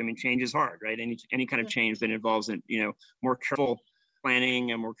appealing shift. Change is hard, right? Any kind of change that involves more careful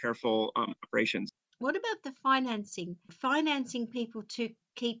planning and more careful operations. What about the financing people to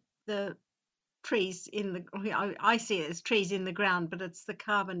keep the trees in the, I see it as trees in the ground, but it's the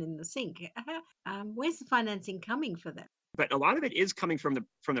carbon in the sink. Where's the financing coming for that? But a lot of it is coming from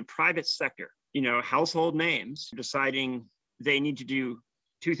the private sector. You know, household names deciding they need to do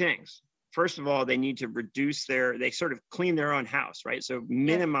two things. First of all, they need to they sort of clean their own house, right? So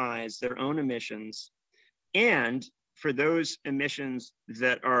minimize their own emissions. And for those emissions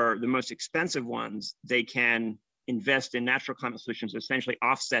that are the most expensive ones, they can invest in natural climate solutions, essentially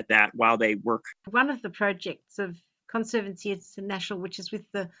offset that while they work. One of the projects of Conservancy International, which is with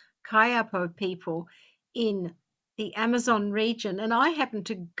the Kayapo people in the Amazon region, and I happened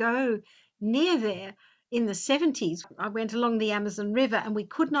to go near there in the 70s. I went along the Amazon River and we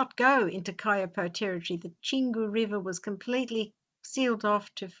could not go into Kayapo territory. The Chingu River was completely sealed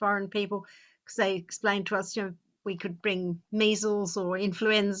off to foreign people because they explained to us, you know, we could bring measles or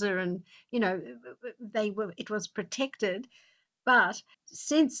influenza, and you know, it was protected. But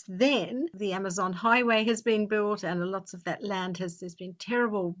since then, the Amazon Highway has been built, and lots of that land there's been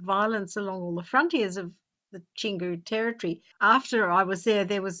terrible violence along all the frontiers of the Chingu territory. After I was there,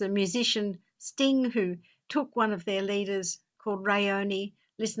 there was a musician, Sting, who took one of their leaders called Rayoni.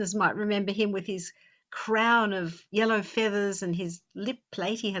 Listeners might remember him with his crown of yellow feathers and his lip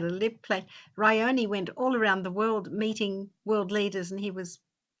plate. He had a lip plate. Rayoni went all around the world meeting world leaders, and he was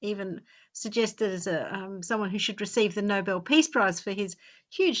even suggested as someone who should receive the Nobel Peace Prize for his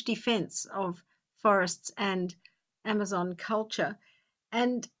huge defense of forests and Amazon culture.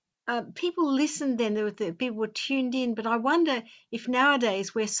 And people listened then, people were tuned in. But I wonder if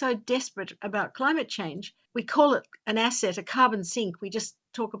nowadays we're so desperate about climate change, we call it an asset, a carbon sink. We just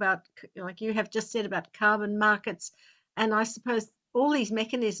talk about, like you have just said, about carbon markets and I suppose all these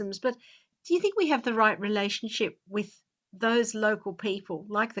mechanisms. But do you think we have the right relationship with those local people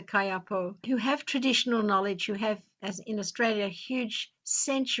like the Kayapo who have traditional knowledge, who have, as in Australia, huge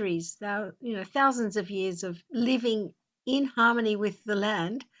centuries, thousands of years of living in harmony with the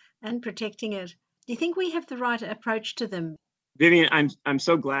land and protecting it? Do you think we have the right approach to them? Vivian, I'm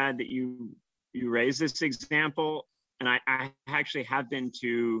so glad that you raised this example. And I actually have been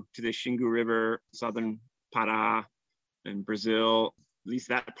to the Xingu River, southern Pará in Brazil, at least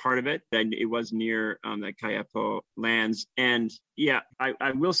that part of it. And it was near the Kayapo lands. And yeah,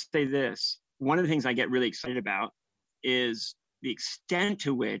 I will say this. One of the things I get really excited about is the extent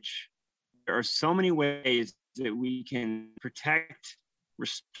to which there are so many ways that we can protect,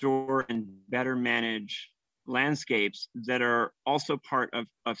 restore, and better manage landscapes that are also part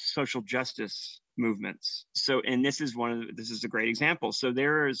of social justice movements. So, and this is a great example. So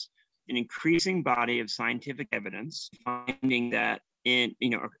there is an increasing body of scientific evidence finding that in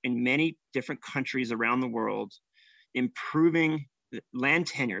many different countries around the world, improving land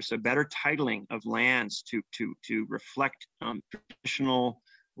tenure, so better titling of lands to reflect traditional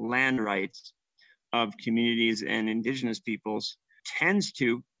land rights of communities and indigenous peoples, tends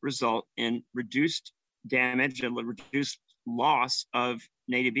to result in reduced damage and reduced loss of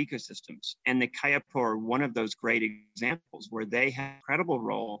native ecosystems. And the Kayapo are one of those great examples where they have an incredible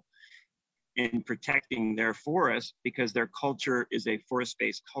role in protecting their forests because their culture is a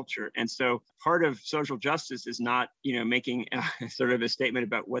forest-based culture. And so part of social justice is not, making sort of a statement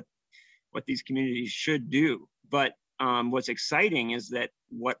about what these communities should do. But what's exciting is that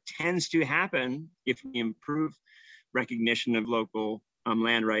what tends to happen if we improve recognition of local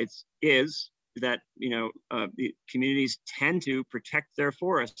land rights is that the communities tend to protect their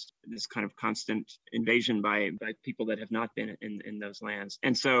forests, this kind of constant invasion by people that have not been in those lands.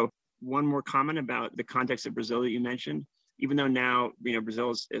 And so one more comment about the context of Brazil that you mentioned, even though now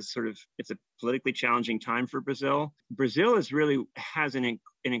Brazil is it's a politically challenging time for Brazil. Brazil has an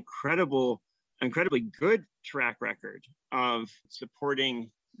incredibly good track record of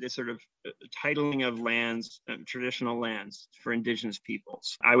supporting this sort of titling of lands, traditional lands for indigenous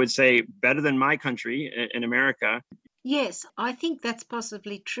peoples. I would say better than my country in America. Yes, I think that's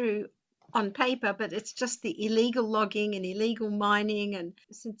possibly true on paper, but it's just the illegal logging and illegal mining. And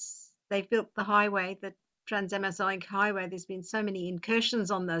since they've built the highway, the Trans-Amazonic Highway, there's been so many incursions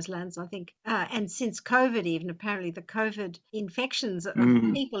on those lands, I think. And since COVID, even apparently the COVID infections of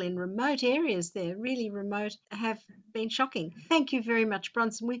people in remote areas there, really remote, have been shocking. Thank you very much,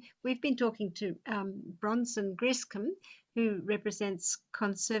 Bronson. We've been talking to Bronson Griscom, who represents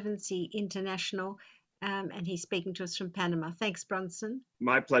Conservancy International, and he's speaking to us from Panama. Thanks, Bronson.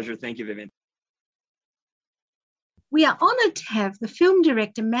 My pleasure. Thank you, Vivian. We are honoured to have the film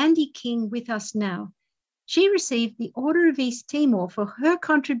director Mandy King with us now. She received the Order of East Timor for her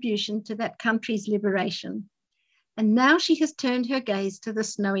contribution to that country's liberation. And now she has turned her gaze to the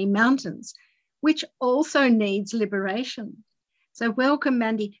Snowy Mountains, which also needs liberation. So welcome,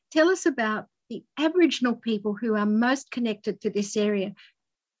 Mandy. Tell us about the Aboriginal people who are most connected to this area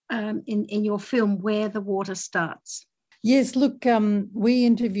in your film, Where the Water Starts? Yes, look, we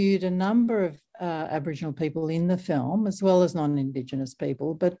interviewed a number of Aboriginal people in the film, as well as non-Indigenous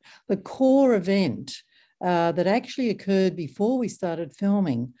people, but the core event that actually occurred before we started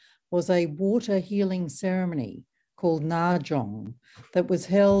filming was a water healing ceremony called Narjong that was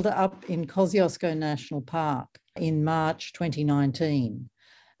held up in Kosciuszko National Park in March 2019.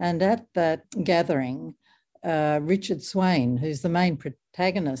 And at that gathering, Richard Swain, who's the main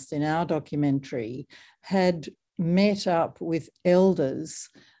protagonist in our documentary, had met up with elders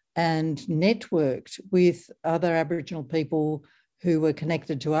and networked with other Aboriginal people who were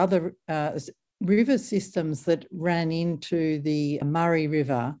connected to other river systems that ran into the Murray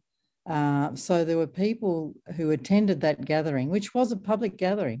River. So there were people who attended that gathering, which was a public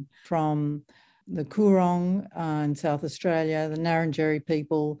gathering, from the Coorong in South Australia, the Ngarrindjeri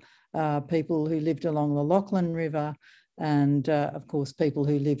people, people who lived along the Lachlan River, and of course people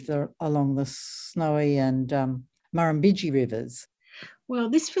who lived along the Snowy and Murrumbidgee rivers. Well,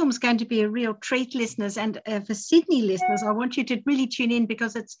 this film is going to be a real treat, listeners, and for Sydney listeners, I want you to really tune in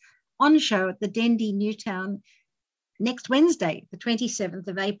because it's on show at the Dendy Newtown next Wednesday, the 27th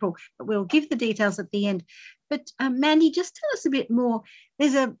of April. But we'll give the details at the end. But Mandy, just tell us a bit more.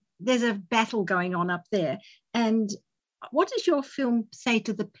 There's a battle going on up there, and what does your film say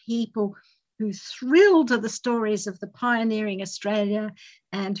to the people who thrilled to the stories of the pioneering Australia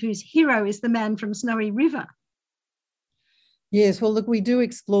and whose hero is the man from Snowy River? Yes, well, look, we do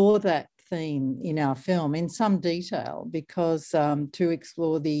explore that theme in our film in some detail because to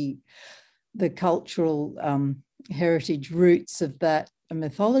explore the cultural heritage roots of that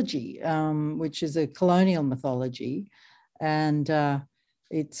mythology, which is a colonial mythology, and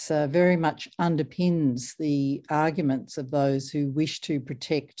it's very much underpins the arguments of those who wish to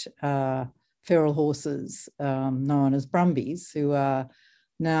protect feral horses known as brumbies, who are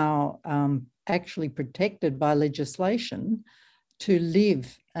now actually protected by legislation to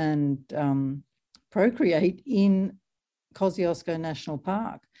live and procreate in Kosciuszko National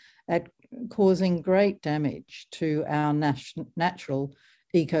Park, causing great damage to our natural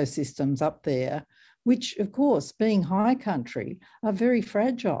ecosystems up there, which, of course, being high country, are very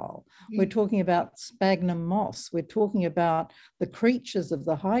fragile. We're talking about sphagnum moss. We're talking about the creatures of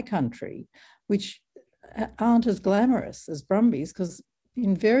the high country, which aren't as glamorous as brumbies because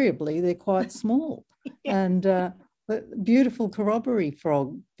invariably they're quite small. And the beautiful corroboree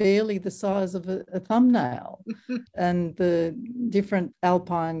frog, barely the size of a thumbnail, and the different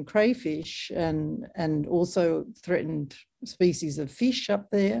alpine crayfish and also threatened species of fish up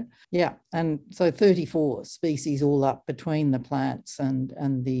there. Yeah, and so 34 species all up between the plants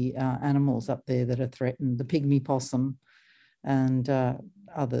and the animals up there that are threatened, the pygmy possum and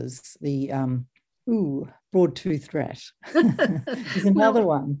others. The broad-toothed rat is another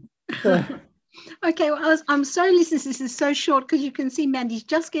one. So, okay, well, I'm sorry, listeners, this is so short because you can see Mandy's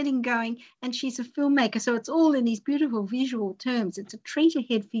just getting going and she's a filmmaker, so it's all in these beautiful visual terms. It's a treat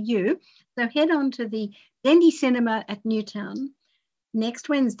ahead for you. So head on to the Dendy Cinema at Newtown next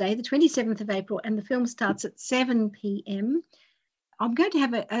Wednesday, the 27th of April, and the film starts at 7 p.m. I'm going to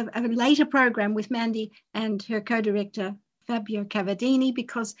have a later program with Mandy and her co-director, Fabio Cavadini,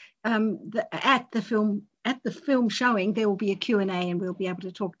 because at the film showing, there will be a Q&A and we'll be able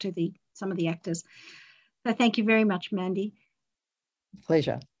to talk to some of the actors. So thank you very much, Mandy.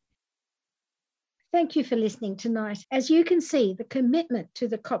 Pleasure. Thank you for listening tonight. As you can see, the commitment to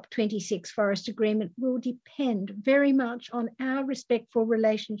the COP26 Forest Agreement will depend very much on our respectful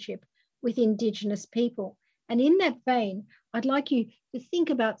relationship with Indigenous people. And in that vein, I'd like you to think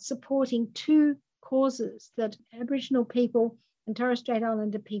about supporting two causes that Aboriginal people and Torres Strait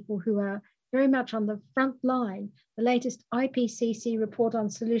Islander people who are very much on the front line. The latest IPCC report on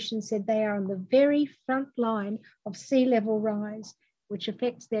solutions said they are on the very front line of sea level rise, which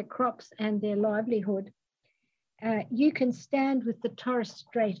affects their crops and their livelihood. You can stand with the Torres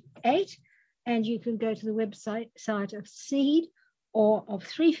Strait 8, and you can go to the website of SEED or of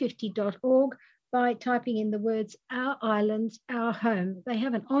 350.org by typing in the words, Our Islands, Our Home. They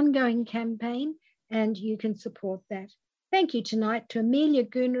have an ongoing campaign and you can support that. Thank you tonight to Amelia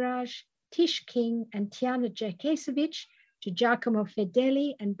Gunraj, Tish King and Tiana Jakesevich, to Giacomo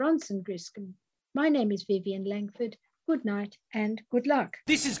Fedeli and Bronson Griscom. My name is Vivian Langford. Good night and good luck.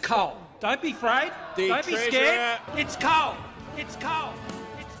 This is coal. Don't be afraid. Don't be scared. It's coal. It's coal.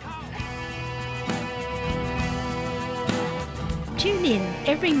 It's coal. Tune in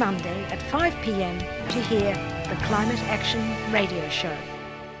every Monday at 5 p.m. to hear the Climate Action Radio Show.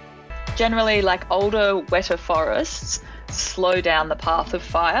 Generally, like older, wetter forests slow down the path of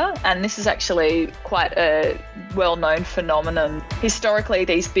fire. And this is actually quite a well-known phenomenon. Historically,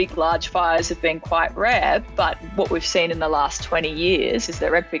 these big, large fires have been quite rare, but what we've seen in the last 20 years is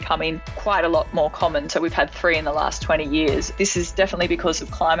they're becoming quite a lot more common. So we've had 3 in the last 20 years. This is definitely because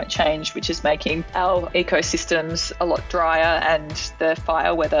of climate change, which is making our ecosystems a lot drier and the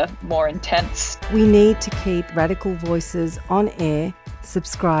fire weather more intense. We need to keep Radical Voices on air.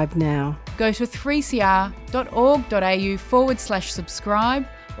 Subscribe now. Go to 3cr.org.au/subscribe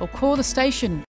or call the station